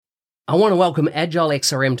I want to welcome Agile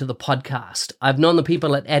XRM to the podcast. I've known the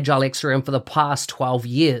people at Agile XRM for the past 12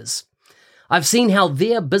 years. I've seen how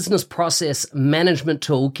their business process management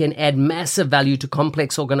tool can add massive value to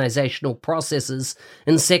complex organizational processes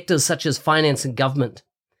in sectors such as finance and government.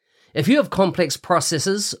 If you have complex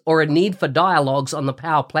processes or a need for dialogues on the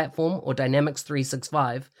Power Platform or Dynamics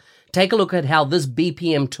 365, take a look at how this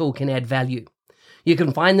BPM tool can add value. You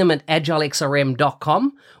can find them at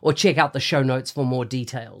agilexrm.com or check out the show notes for more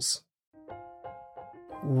details.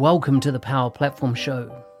 Welcome to the Power Platform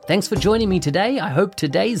Show. Thanks for joining me today. I hope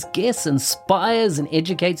today's guest inspires and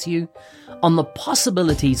educates you on the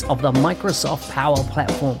possibilities of the Microsoft Power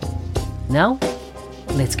Platform. Now,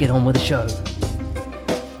 let's get on with the show.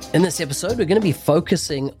 In this episode, we're going to be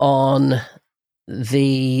focusing on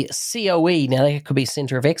the COE. Now, that could be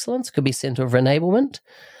Center of Excellence, could be Center of Enablement,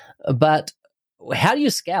 but how do you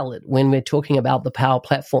scale it when we're talking about the Power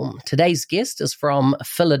Platform? Today's guest is from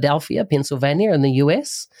Philadelphia, Pennsylvania in the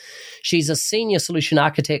US. She's a senior solution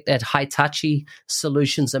architect at Hitachi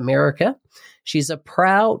Solutions America. She's a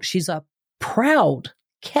proud parent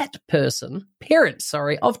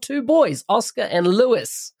of two boys, Oscar and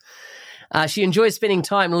Lewis. She enjoys spending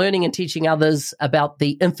time learning and teaching others about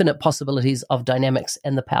the infinite possibilities of Dynamics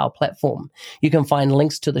and the Power Platform. You can find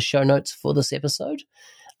links to the show notes for this episode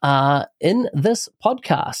in this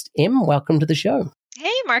podcast. Em, welcome to the show.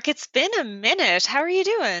 Hey, Mark, it's been a minute. How are you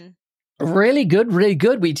doing? Really good, really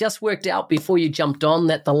good. We just worked out before you jumped on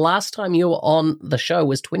that the last time you were on the show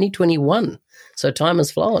was 2021. So time has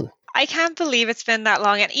flown. I can't believe it's been that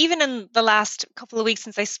long. And even in the last couple of weeks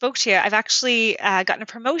since I spoke to you, I've actually gotten a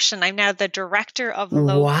promotion. I'm now the director of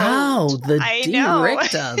low Wow, code. the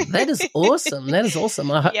director. That is awesome. That is awesome.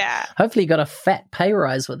 Yeah. Hopefully you got a fat pay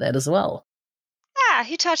rise with that as well.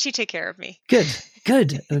 Hitachi take care of me. Good.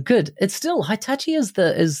 It's still, Hitachi is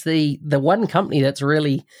the one company that's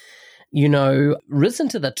really, risen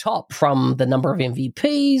to the top from the number of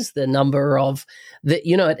MVPs, the number of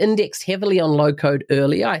it indexed heavily on low code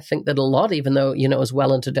earlier. I think that a lot, even though, it was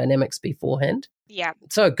well into Dynamics beforehand. Yeah.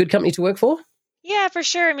 So a good company to work for? Yeah, for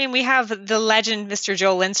sure. I mean, we have the legend, Mr.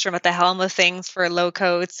 Joel Lindstrom, at the helm of things for low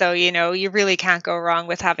code. So, you really can't go wrong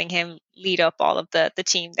with having him lead up all of the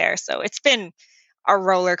team there. So it's been a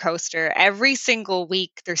roller coaster. Every single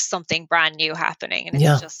week, there's something brand new happening. And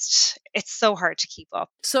it's so hard to keep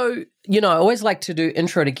up. So, I always like to do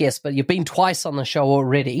intro to guests, but you've been twice on the show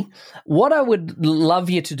already. What I would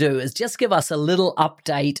love you to do is just give us a little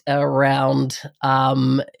update around,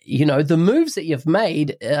 the moves that you've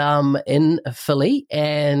made in Philly.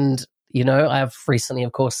 And I've recently,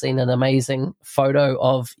 of course, seen an amazing photo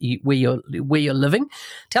of where you're living.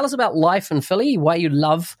 Tell us about life in Philly, why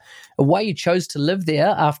you chose to live there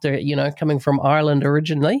after, coming from Ireland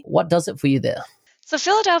originally. What does it for you there? So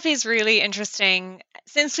Philadelphia is really interesting.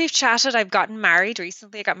 Since we've chatted, I've gotten married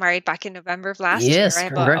recently. I got married back in November of last year. Yes, I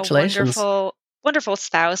have congratulations. a wonderful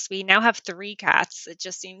spouse. We now have 3 cats. It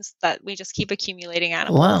just seems that we just keep accumulating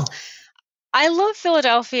animals. Wow. I love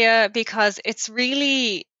Philadelphia because it's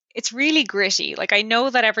really gritty. Like, I know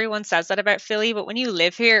that everyone says that about Philly, but when you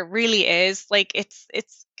live here, it really is. Like, it's.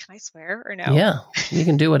 Can I swear or no? Yeah, you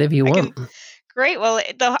can do whatever you want. Great. Well,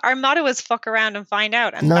 our motto is fuck around and find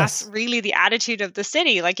out. And Nice. That's really the attitude of the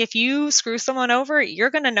city. Like, if you screw someone over, you're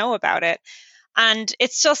going to know about it. And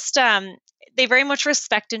it's just, they very much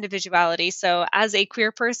respect individuality. So as a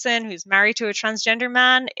queer person who's married to a transgender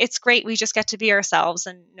man, it's great. We just get to be ourselves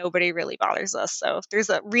and nobody really bothers us. So there's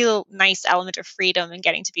a real nice element of freedom in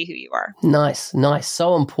getting to be who you are. Nice.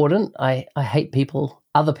 So important. I hate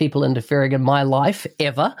other people interfering in my life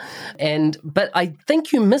ever. But I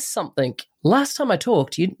think you missed something. Last time I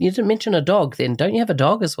talked, you didn't mention a dog then. Don't you have a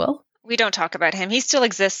dog as well? We don't talk about him. He still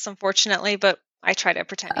exists, unfortunately, but I try to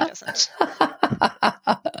pretend he doesn't.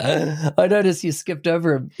 I noticed you skipped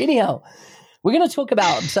over him. Anyhow, we're going to talk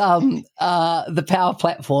about the Power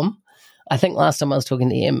Platform. I think last time I was talking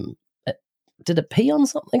to him, did it pee on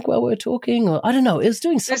something while we were talking? Or I don't know. It was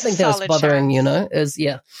doing something that was bothering, chance.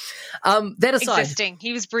 That aside. Existing.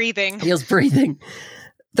 He was breathing.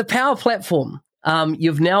 The Power Platform.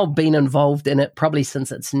 You've now been involved in it probably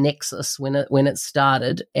since its nexus when it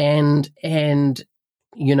started. And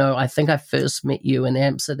I think I first met you in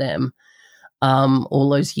Amsterdam all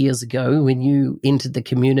those years ago when you entered the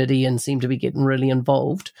community and seemed to be getting really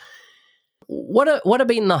involved. What have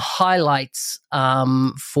been the highlights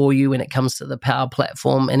for you when it comes to the Power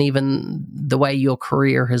Platform, and even the way your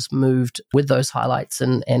career has moved with those highlights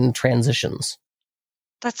and transitions?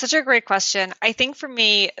 That's such a great question. I think for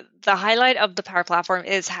me, the highlight of the Power Platform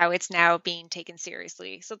is how it's now being taken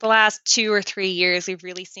seriously. So the last 2 or 3 years, we've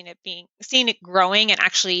really seen it growing and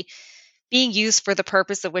actually being used for the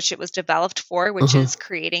purpose of which it was developed for, which is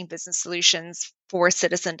creating business solutions for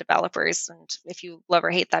citizen developers. And if you love or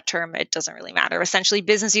hate that term, it doesn't really matter. Essentially,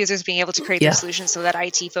 business users being able to create their solutions so that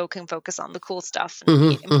IT folk can focus on the cool stuff and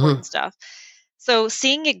the important stuff. So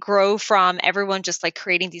seeing it grow from everyone just like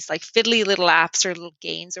creating these like fiddly little apps or little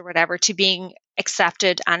games or whatever to being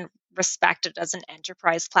accepted and respected as an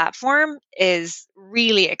enterprise platform is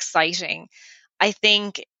really exciting. I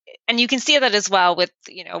think, and you can see that as well with,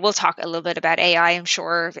 we'll talk a little bit about AI, I'm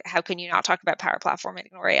sure. How can you not talk about Power Platform and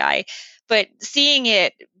ignore AI? But seeing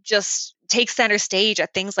it just take center stage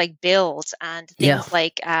at things like Build and things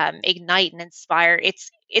like Ignite and Inspire,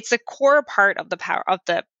 it's a core part of the power of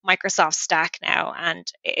the Microsoft stack now, and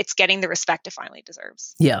it's getting the respect it finally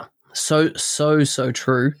deserves. Yeah, so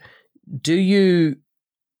true.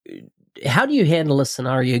 How do you handle a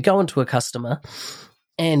scenario? You go into a customer,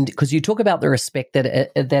 and because you talk about the respect that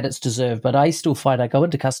it's deserved, but I still find I go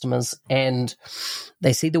into customers and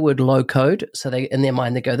they see the word low code, so they in their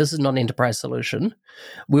mind they go, "This is not an enterprise solution.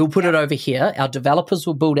 We'll put it over here. Our developers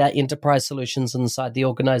will build our enterprise solutions inside the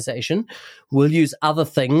organization. We'll use other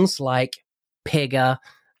things like Pega,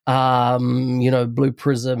 Blue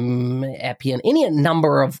Prism, Appian, any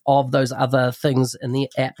number of those other things in the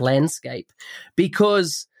app landscape,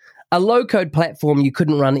 because a low-code platform, you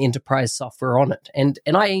couldn't run enterprise software on it. And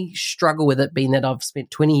I struggle with it, being that I've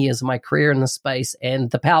spent 20 years of my career in the space, and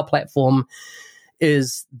the Power Platform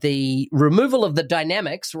is the removal of the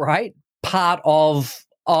dynamics, right, part of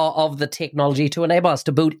the technology to enable us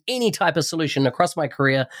to build any type of solution. Across my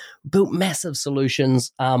career, built massive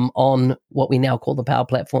solutions on what we now call the Power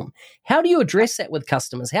Platform. How do you address that with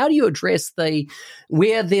customers? How do you address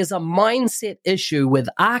where there's a mindset issue with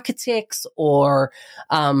architects or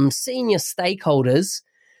senior stakeholders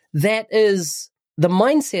that is the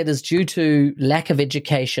mindset is due to lack of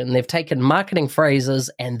education? They've taken marketing phrases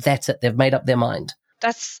and that's it. They've made up their mind.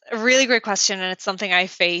 That's a really great question, and it's something I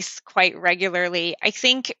face quite regularly. I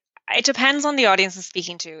think it depends on the audience I'm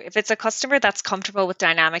speaking to. If it's a customer that's comfortable with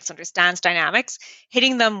Dynamics, understands Dynamics,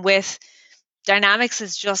 hitting them with Dynamics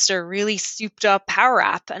is just a really souped up Power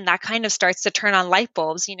App, and that kind of starts to turn on light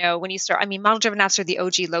bulbs. When you start, model-driven apps are the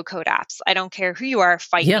OG low-code apps. I don't care who you are,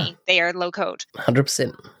 fight me. They are low-code.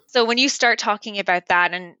 100%. So when you start talking about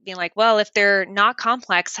that and being like, well, if they're not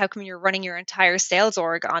complex, how come you're running your entire sales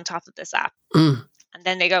org on top of this app? And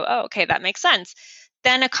then they go, oh, okay, that makes sense.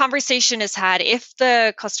 Then a conversation is had. If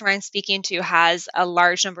the customer I'm speaking to has a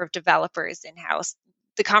large number of developers in-house,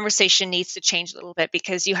 the conversation needs to change a little bit,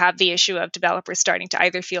 because you have the issue of developers starting to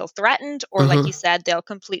either feel threatened or, like you said, they'll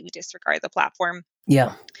completely disregard the platform.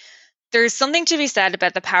 Yeah. There's something to be said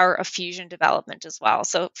about the power of fusion development as well.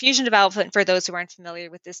 So fusion development, for those who aren't familiar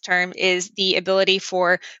with this term, is the ability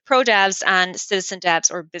for pro devs and citizen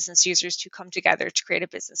devs or business users to come together to create a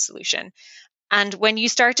business solution. And when you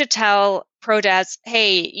start to tell pro devs,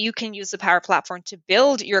 hey, you can use the Power Platform to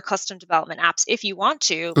build your custom development apps if you want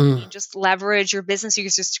to, you just leverage your business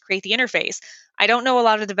users to create the interface. I don't know a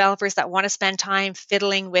lot of developers that want to spend time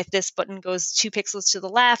fiddling with this button goes 2 pixels to the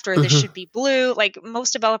left or this should be blue. Like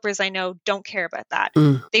most developers I know don't care about that.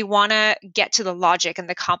 They want to get to the logic and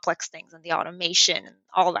the complex things and the automation and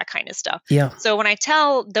all that kind of stuff. Yeah. So when I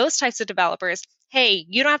tell those types of developers, hey,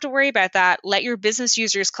 you don't have to worry about that. Let your business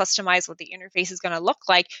users customize what the interface is going to look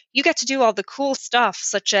like. You get to do all the cool stuff,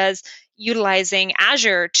 such as utilizing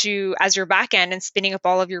Azure as your backend and spinning up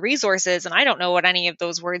all of your resources. And I don't know what any of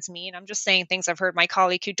those words mean. I'm just saying things I've heard my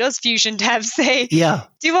colleague who does Fusion Dev say. Yeah.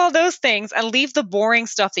 Do all those things and leave the boring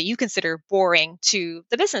stuff that you consider boring to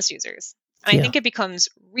the business users. And I think it becomes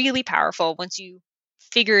really powerful once you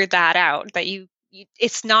figure that out, that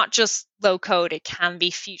it's not just low code, it can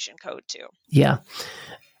be Fusion code too. Yeah.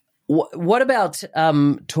 What about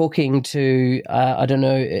talking to, I don't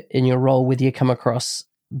know, in your role, whether you come across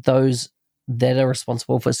those that are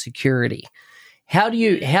responsible for security? How do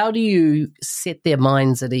you set their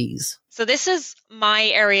minds at ease? So this is my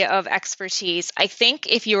area of expertise. I think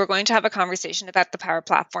if you were going to have a conversation about the Power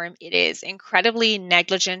Platform, it is incredibly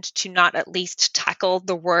negligent to not at least tackle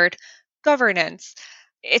the word governance.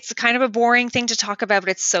 It's kind of a boring thing to talk about,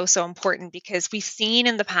 but it's so important, because we've seen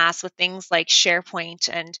in the past with things like SharePoint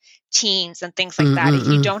and Teams and things like that, if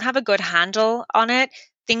you don't have a good handle on it,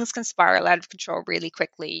 things can spiral out of control really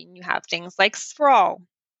quickly. And you have things like sprawl.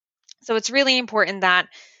 So it's really important that,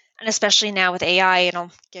 and especially now with AI, and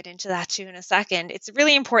I'll get into that too in a second, it's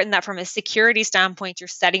really important that from a security standpoint, you're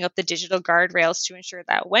setting up the digital guardrails to ensure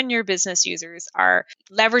that when your business users are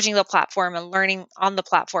leveraging the platform and learning on the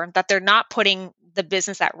platform, that they're not putting the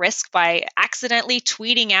business at risk by accidentally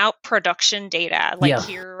tweeting out production data, like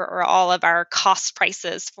here are all of our cost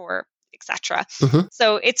prices for etc. Mm-hmm.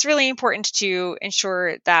 So it's really important to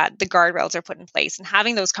ensure that the guardrails are put in place and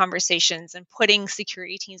having those conversations and putting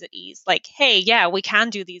security teams at ease. Like, hey, yeah, we can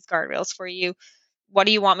do these guardrails for you. What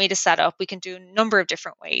do you want me to set up? We can do a number of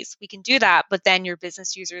different ways. We can do that, but then your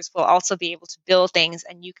business users will also be able to build things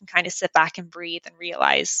and you can kind of sit back and breathe and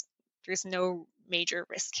realize there's no major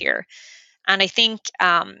risk here. And I think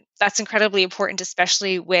that's incredibly important,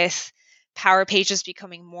 especially with Power Pages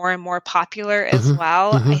becoming more and more popular as Mm-hmm.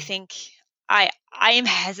 well. Mm-hmm. I think I am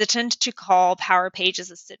hesitant to call Power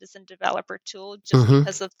Pages a citizen developer tool just Mm-hmm.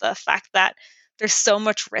 because of the fact that there's so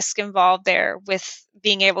much risk involved there with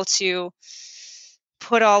being able to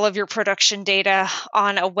put all of your production data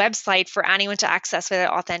on a website for anyone to access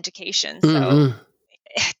without authentication. So Mm-hmm.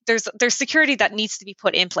 there's security that needs to be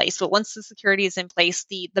put in place, but once the security is in place,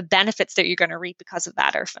 the benefits that you're going to reap because of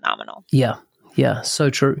that are phenomenal. Yeah, so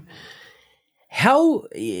true. How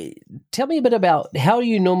tell me a bit about how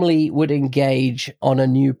you normally would engage on a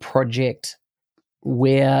new project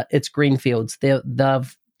where it's greenfields. There's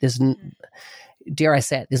dare I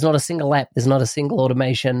say it, there's not a single app, there's not a single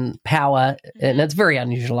automation power, and it's very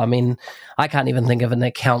unusual. I mean, I can't even think of an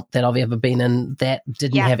account that I've ever been in that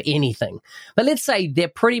didn't have anything. But let's say they're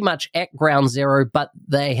pretty much at ground zero, but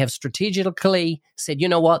they have strategically said, you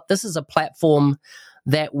know what, this is a platform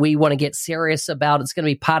that we want to get serious about. It's going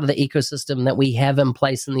to be part of the ecosystem that we have in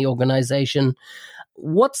place in the organization.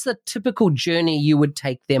 What's the typical journey you would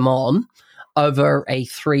take them on over a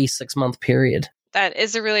 3-6 month period? That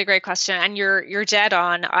is a really great question. And you're dead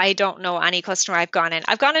on. I don't know any customer I've gone in.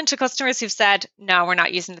 I've gone into customers who've said, no, we're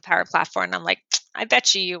not using the Power Platform. And I'm like, I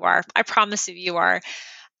bet you are. I promise you are.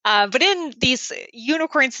 But in these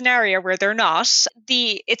unicorn scenario where they're not,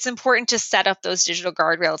 it's important to set up those digital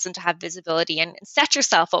guardrails and to have visibility and set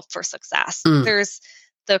yourself up for success. There's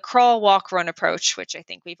the crawl, walk, run approach, which I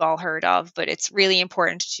think we've all heard of, but it's really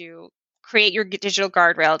important to create your digital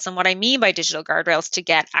guardrails. And what I mean by digital guardrails, to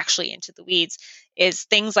get actually into the weeds, is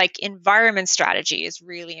things like environment strategy is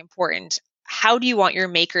really important. How do you want your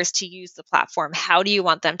makers to use the platform? How do you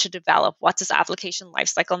want them to develop? What does application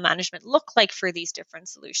lifecycle management look like for these different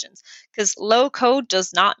solutions? Because low code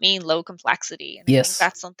does not mean low complexity. And I think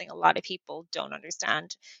that's something a lot of people don't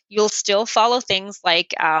understand. You'll still follow things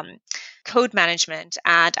like code management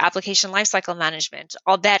and application lifecycle management,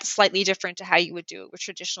 all that slightly different to how you would do it with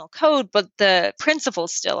traditional code, but the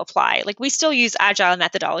principles still apply. Like we still use agile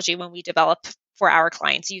methodology when we develop for our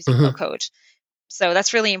clients using low code. So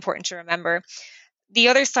that's really important to remember. The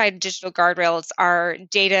other side of digital guardrails are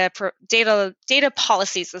data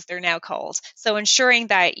policies, as they're now called. So ensuring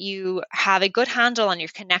that you have a good handle on your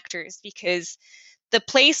connectors, because the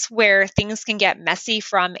place where things can get messy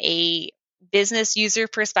from a business user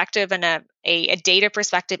perspective and a data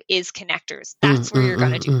perspective is connectors. That's where you're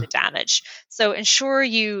going to do the damage. So ensure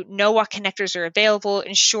you know what connectors are available.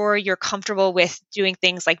 Ensure you're comfortable with doing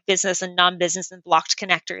things like business and non-business and blocked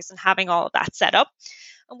connectors and having all of that set up.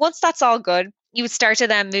 And once that's all good, you would start to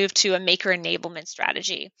then move to a maker enablement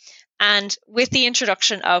strategy. And with the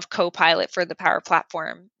introduction of Copilot for the Power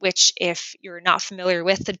Platform, which if you're not familiar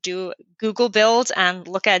with, do Google build and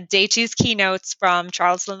look at Day 2's keynotes from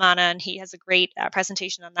Charles Lamanna, and he has a great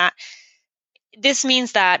presentation on that. This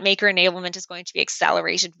means that maker enablement is going to be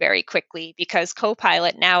accelerated very quickly because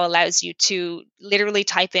Copilot now allows you to literally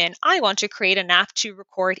type in, I want to create an app to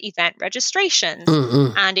record event registrations.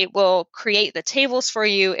 And it will create the tables for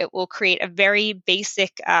you. It will create a very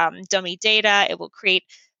basic dummy data. It will create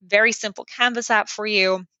very simple Canvas app for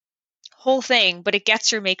you, whole thing, but it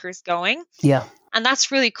gets your makers going. Yeah. And that's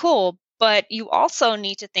really cool. But you also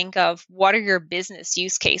need to think of what are your business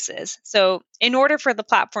use cases. So in order for the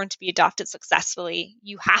platform to be adopted successfully,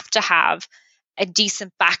 you have to have a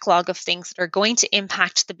decent backlog of things that are going to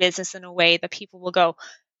impact the business in a way that people will go,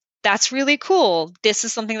 that's really cool. This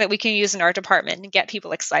is something that we can use in our department and get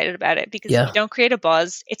people excited about it. Because if you don't create a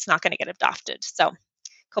buzz, it's not going to get adopted. So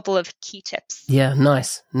couple of key tips. Yeah,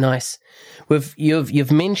 nice.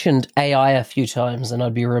 You've mentioned AI a few times, and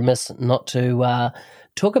I'd be remiss not to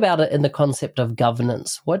talk about it in the concept of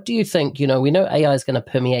governance. What do you think? We know AI is going to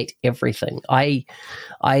permeate everything. I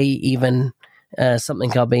even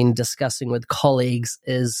something I've been discussing with colleagues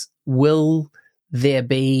is will there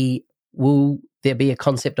be a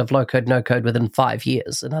concept of low code, no code within 5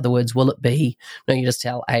 years? In other words, will it be you just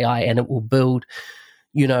tell AI and it will build?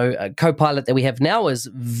 A Copilot that we have now is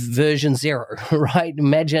version 0, right?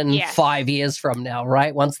 Imagine 5 years from now,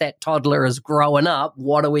 right? Once that toddler is growing up,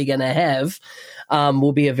 what are we going to have?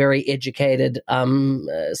 Will be a very educated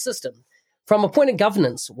system. From a point of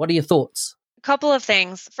governance, what are your thoughts? A couple of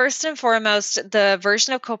things. First and foremost, the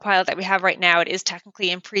version of Copilot that we have right now, it is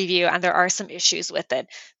technically in preview and there are some issues with it.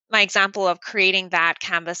 my example of creating that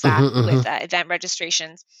Canvas app Mm-hmm, with event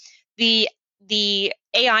registrations, the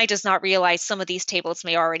AI does not realize some of these tables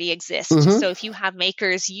may already exist. mm-hmm. So if you have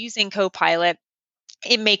makers using Copilot,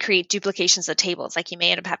 it may create duplications of tables. Like you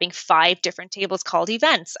may end up having 5 different tables called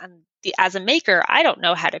events. And as a maker, I don't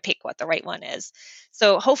know how to pick what the right one is.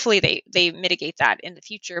 So hopefully they mitigate that in the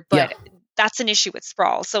future. But that's an issue with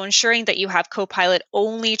sprawl. So ensuring that you have Copilot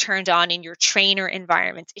only turned on in your trainer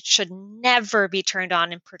environment. It should never be turned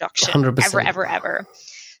on in production, 100%. ever, ever, ever.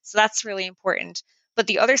 So that's really important. But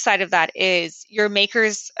the other side of that is your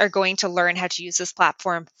makers are going to learn how to use this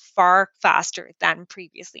platform far faster than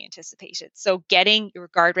previously anticipated. So getting your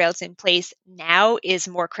guardrails in place now is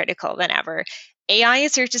more critical than ever. AI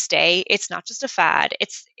is here to stay. It's not just a fad.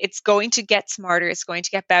 It's going to get smarter. It's going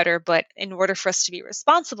to get better. But in order for us to be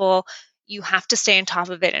responsible, you have to stay on top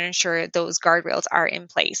of it and ensure those guardrails are in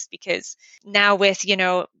place. Because now with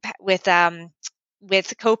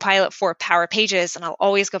Copilot for Power Pages, and I'll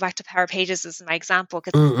always go back to Power Pages as my example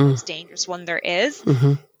because it's the most dangerous one there is.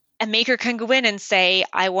 A maker can go in and say,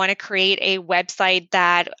 I want to create a website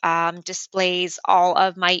that displays all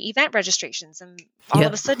of my event registrations. And all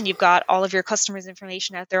of a sudden, you've got all of your customers'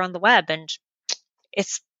 information out there on the web. And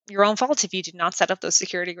it's your own fault if you did not set up those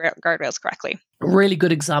security guardrails correctly. Really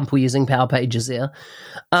good example using Power Pages there.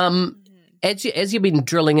 As you've been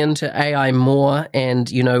drilling into AI more, and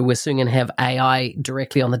we're soon going to have AI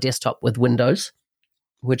directly on the desktop with Windows,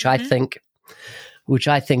 which I think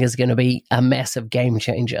is going to be a massive game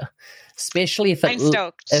changer, especially if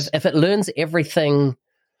it learns everything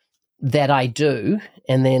that I do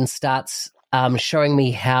and then starts showing me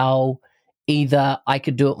how either I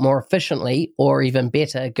could do it more efficiently or even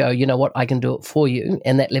better, go, you know what, I can do it for you.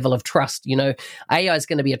 And that level of trust, AI is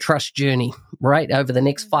going to be a trust journey, right? Over the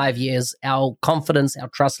next 5 years, our confidence, our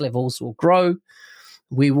trust levels will grow.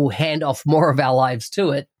 We will hand off more of our lives to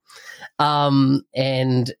it.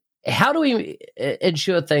 And how do we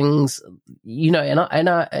ensure things, and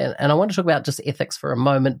I want to talk about just ethics for a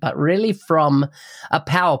moment, but really from a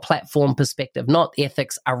Power Platform perspective, not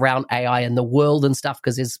ethics around AI in the world and stuff,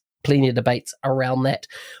 because there's plenty of debates around that.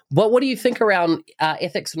 What do you think around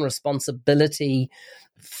ethics and responsibility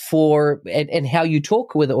and how you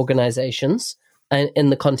talk with organizations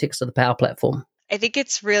in the context of the Power Platform? I think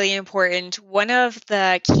it's really important. One of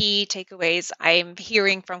the key takeaways I'm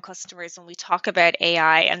hearing from customers when we talk about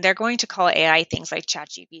AI, and they're going to call AI things like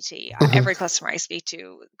ChatGPT. Every customer I speak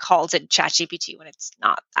to calls it ChatGPT when it's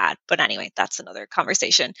not that. But anyway, that's another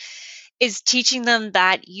conversation. Is teaching them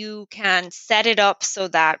that you can set it up so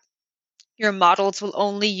that your models will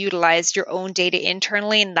only utilize your own data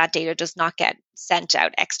internally, and that data does not get sent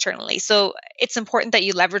out externally. So it's important that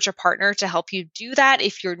you leverage a partner to help you do that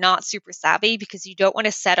if you're not super savvy, because you don't want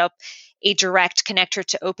to set up a direct connector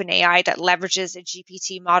to OpenAI that leverages a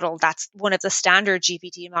GPT model that's one of the standard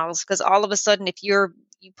GPT models. Because all of a sudden, if you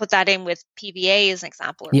put that in with PVA as an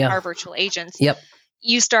example, or our virtual agents,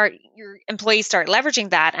 your employees start leveraging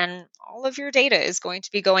that, and all of your data is going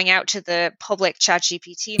to be going out to the public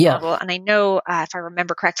ChatGPT model. And I know, if I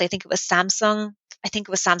remember correctly, I think it was Samsung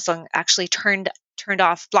actually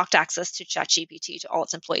blocked access to ChatGPT to all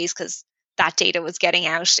its employees because that data was getting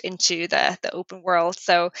out into the open world.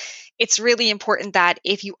 So it's really important that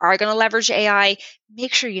if you are going to leverage AI,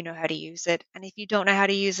 make sure you know how to use it. And if you don't know how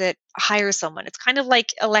to use it, hire someone. It's kind of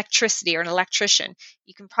like electricity or an electrician.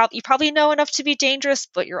 You probably know enough to be dangerous,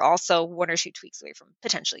 but you're also 1 or 2 tweaks away from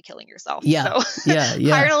potentially killing yourself. So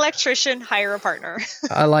hire an electrician, hire a partner.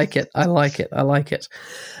 I like it.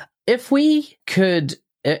 If we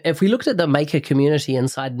looked at the maker community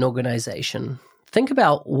inside an organization, think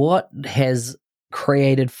about what has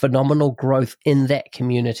created phenomenal growth in that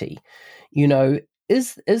community.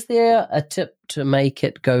 Is there a tip to make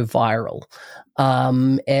it go viral?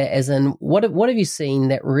 As in, what have you seen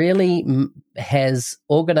that really has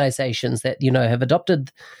organizations that, have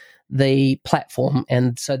adopted the platform,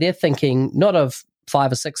 and so they're thinking not of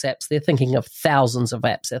 5 or 6 apps, they're thinking of thousands of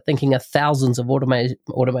apps, they're thinking of thousands of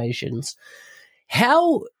automations.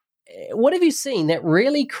 What have you seen that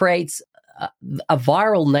really creates a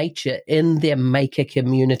viral nature in their maker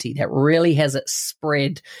community that really has it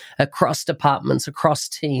spread across departments, across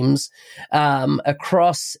teams,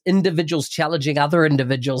 across individuals challenging other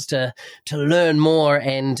individuals to learn more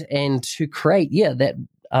and to create that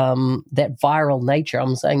viral nature?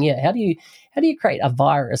 I'm saying, how do you create a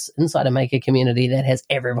virus inside a maker community that has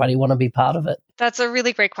everybody want to be part of it? That's a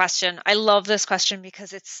really great question. I love this question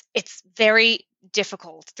because it's very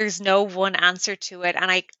difficult. There's no one answer to it. And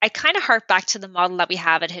I kind of hark back to the model that we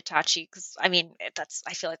have at Hitachi, because I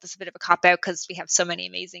feel like that's a bit of a cop out because we have so many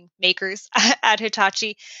amazing makers at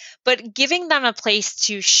Hitachi. But giving them a place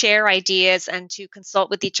to share ideas and to consult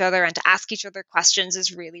with each other and to ask each other questions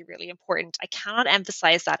is really, really important. I cannot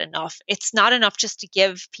emphasize that enough. It's not enough just to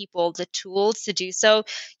give people the tools to do so.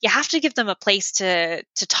 You have to give them a place to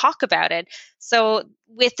talk about it. So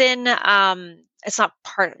within it's not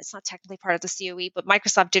technically part of the COE, but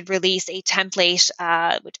Microsoft did release a template,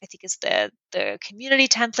 which I think is the community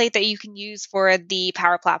template that you can use for the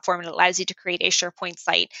Power Platform. And it allows you to create a SharePoint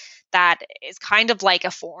site that is kind of like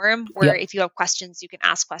a forum where if you have questions, you can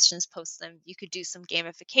ask questions, post them. You could do some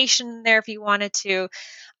gamification in there if you wanted to.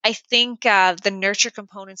 I think the nurture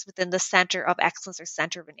components within the Center of Excellence or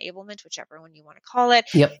Center of Enablement, whichever one you want to call it,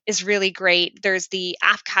 is really great. There's the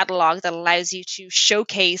app catalog that allows you to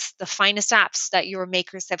showcase the finest apps that your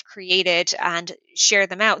makers have created and share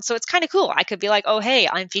them out. So it's kind of cool. I could be like, oh, hey,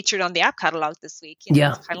 I'm featured on the app catalog this week. It's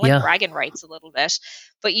kind of like bragging rights a little bit.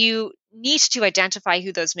 But you need to identify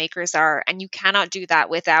who those makers are, and you cannot do that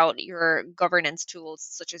without your governance tools,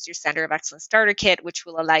 such as your Center of Excellence Starter Kit, which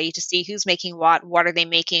will allow you to see who's making what are they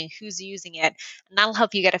making, who's using it, and that'll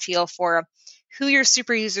help you get a feel for who your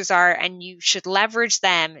super users are, and you should leverage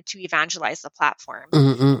them to evangelize the platform.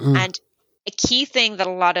 And a key thing that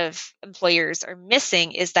a lot of employers are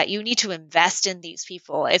missing is that you need to invest in these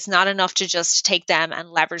people. It's not enough to just take them and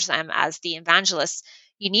leverage them as the evangelists.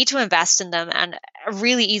 You need to invest in them. And a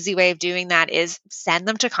really easy way of doing that is send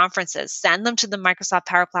them to conferences, send them to the Microsoft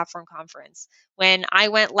Power Platform conference. When I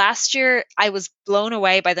went last year, I was blown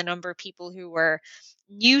away by the number of people who were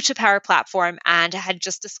new to Power Platform and had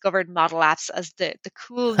just discovered Model Apps as the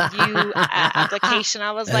cool new application.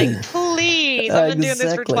 I was like, please, I've been doing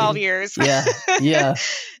this for 12 years. But yeah,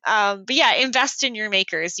 invest in your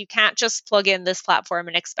makers. You can't just plug in this platform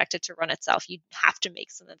and expect it to run itself. You have to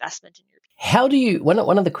make some investment in your people. How do you,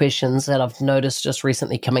 one of the questions that I've noticed just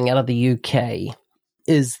recently coming out of the UK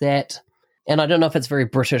is that, and I don't know if it's very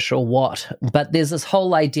British or what, but there's this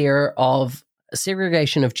whole idea of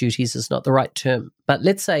segregation of duties is not the right term. But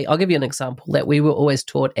let's say, I'll give you an example that we were always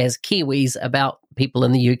taught as Kiwis about people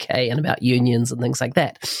in the UK and about unions and things like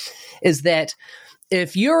that, is that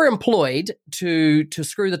if you're employed to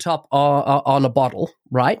screw the top on a bottle,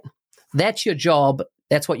 right, that's your job,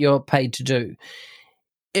 that's what you're paid to do.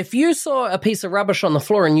 If you saw a piece of rubbish on the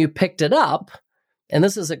floor and you picked it up, and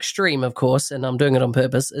this is extreme, of course, and I'm doing it on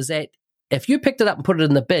purpose, is that if you picked it up and put it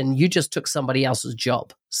in the bin, you just took somebody else's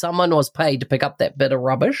job. Someone was paid to pick up that bit of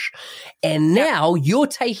rubbish, and now you're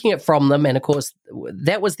taking it from them. And of course,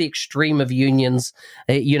 that was the extreme of unions,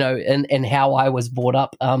 and how I was brought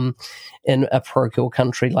up in a parochial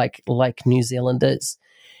country like New Zealand is.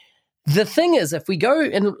 The thing is, if we go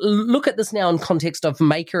and look at this now in context of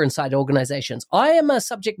maker inside organizations, I am a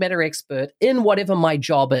subject matter expert in whatever my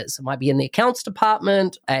job is. It might be in the accounts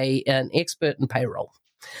department, an expert in payroll.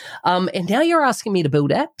 And now you're asking me to build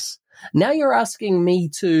apps. Now you're asking me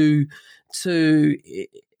to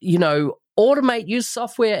automate, use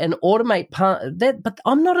software and automate that. But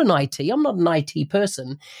I'm not an IT. I'm not an IT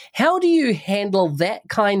person. How do you handle that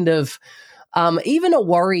kind of, even a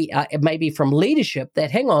worry, maybe from leadership that,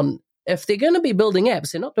 hang on, if they're going to be building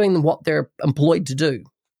apps, they're not doing what they're employed to do.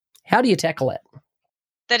 How do you tackle it?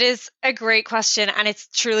 That is a great question. And it's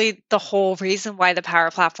truly the whole reason why the Power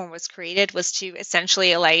Platform was created, was to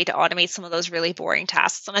essentially allow you to automate some of those really boring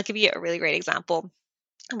tasks. And I'll give you a really great example.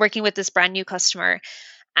 I'm working with this brand new customer,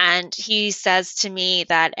 and he says to me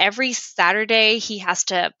that every Saturday he has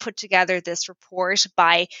to put together this report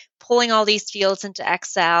by pulling all these fields into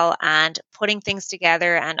Excel and putting things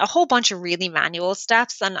together, and a whole bunch of really manual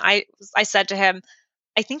steps. And I said to him,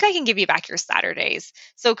 I think I can give you back your Saturdays.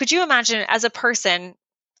 So could you imagine, as a person,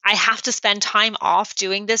 I have to spend time off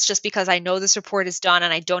doing this just because I know this report is done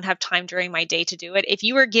and I don't have time during my day to do it. If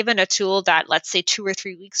you were given a tool that, let's say 2 or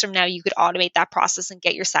 3 weeks from now, you could automate that process and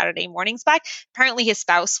get your Saturday mornings back. Apparently his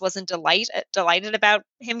spouse wasn't delighted about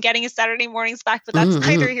him getting his Saturday mornings back, but that's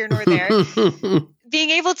neither here nor there. Being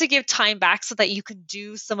able to give time back so that you can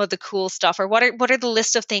do some of the cool stuff, or what are the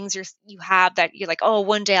list of things you have that you're like, oh,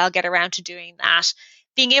 one day I'll get around to doing that.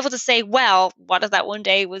 Being able to say, well, what if that one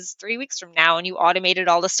day was 3 weeks from now and you automated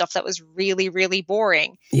all the stuff that was really, really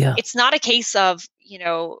boring? Yeah. It's not a case of,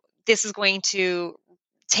 this is going to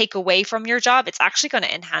take away from your job. It's actually going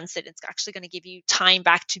to enhance it. It's actually going to give you time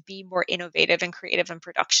back to be more innovative and creative and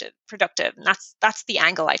productive. And that's the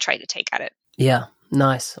angle I try to take at it. Yeah.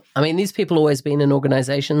 Nice. I mean, these people always been in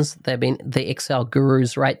organizations. They've been the Excel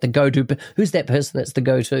gurus, right? The go-to. Who's that person that's the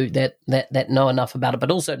go-to that know enough about it,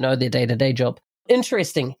 but also know their day-to-day job?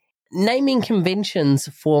 Interesting. naming conventions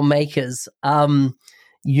for makers.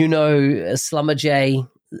 Slumberjay,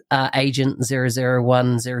 Agent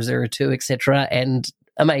 001, 002, etc., and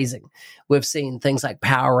amazing. We've seen things like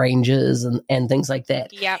Power Rangers and things like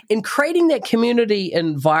that. Yeah. In creating that community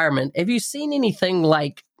environment, have you seen anything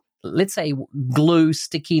like, let's say, glue,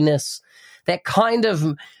 stickiness, that kind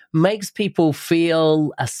of makes people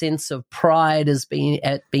feel a sense of pride as being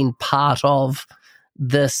part of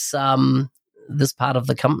this part of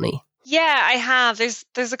the company? Yeah, I have.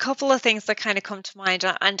 There's a couple of things that kind of come to mind,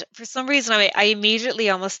 and for some reason, I immediately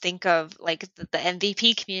almost think of like the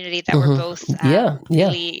MVP community that we're both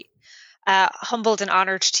really humbled and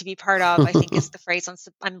honored to be part of. I think is the phrase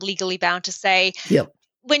I'm legally bound to say. Yep.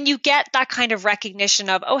 When you get that kind of recognition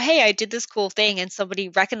of, oh, hey, I did this cool thing, and somebody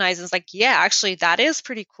recognizes, like, yeah, actually, that is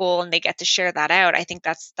pretty cool, and they get to share that out. I think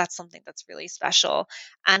that's something that's really special.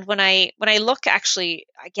 And when I look, actually,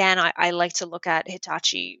 again, I like to look at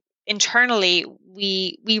Hitachi internally.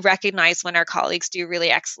 We recognize when our colleagues do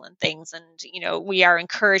really excellent things, and we are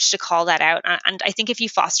encouraged to call that out. And I think if you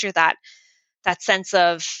foster that sense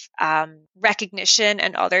of recognition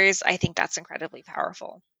and others, I think that's incredibly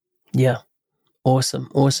powerful. Yeah. Awesome.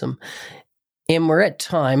 And we're at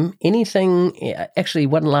time. Actually,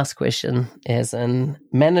 one last question, as in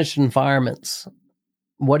managed environments.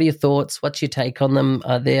 What are your thoughts? What's your take on them?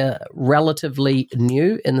 Are they relatively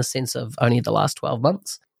new in the sense of only the last 12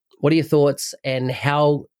 months? What are your thoughts, and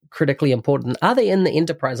how critically important are they in the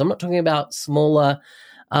enterprise? I'm not talking about smaller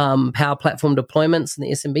Power Platform deployments in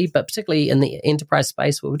the SMB, but particularly in the enterprise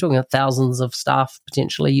space where we're talking about thousands of staff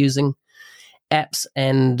potentially using apps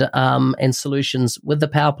and solutions with the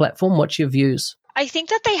Power Platform. What's your views? I think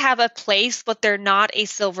that they have a place, but they're not a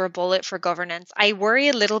silver bullet for governance. I worry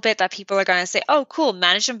a little bit that people are going to say, oh, cool,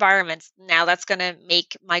 managed environments. Now that's going to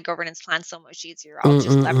make my governance plan so much easier. I'll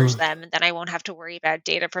just leverage them, and then I won't have to worry about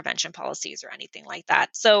data prevention policies or anything like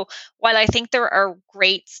that. So while I think they're a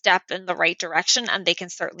great step in the right direction and they can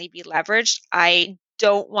certainly be leveraged, I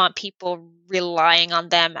don't want people relying on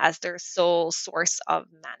them as their sole source of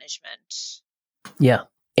management. Yeah.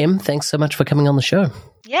 Em, thanks so much for coming on the show.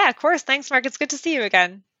 Yeah, of course. Thanks, Mark. It's good to see you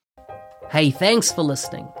again. Hey, thanks for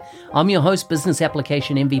listening. I'm your host, Business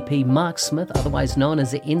Application MVP Mark Smith, otherwise known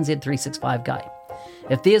as the NZ365 Guy.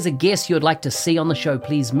 If there's a guest you'd like to see on the show,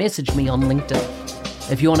 please message me on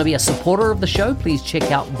LinkedIn. If you want to be a supporter of the show, please check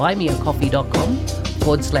out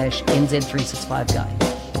buymeacoffee.com/NZ365 Guy.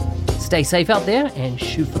 Stay safe out there and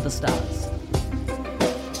shoot for the stars.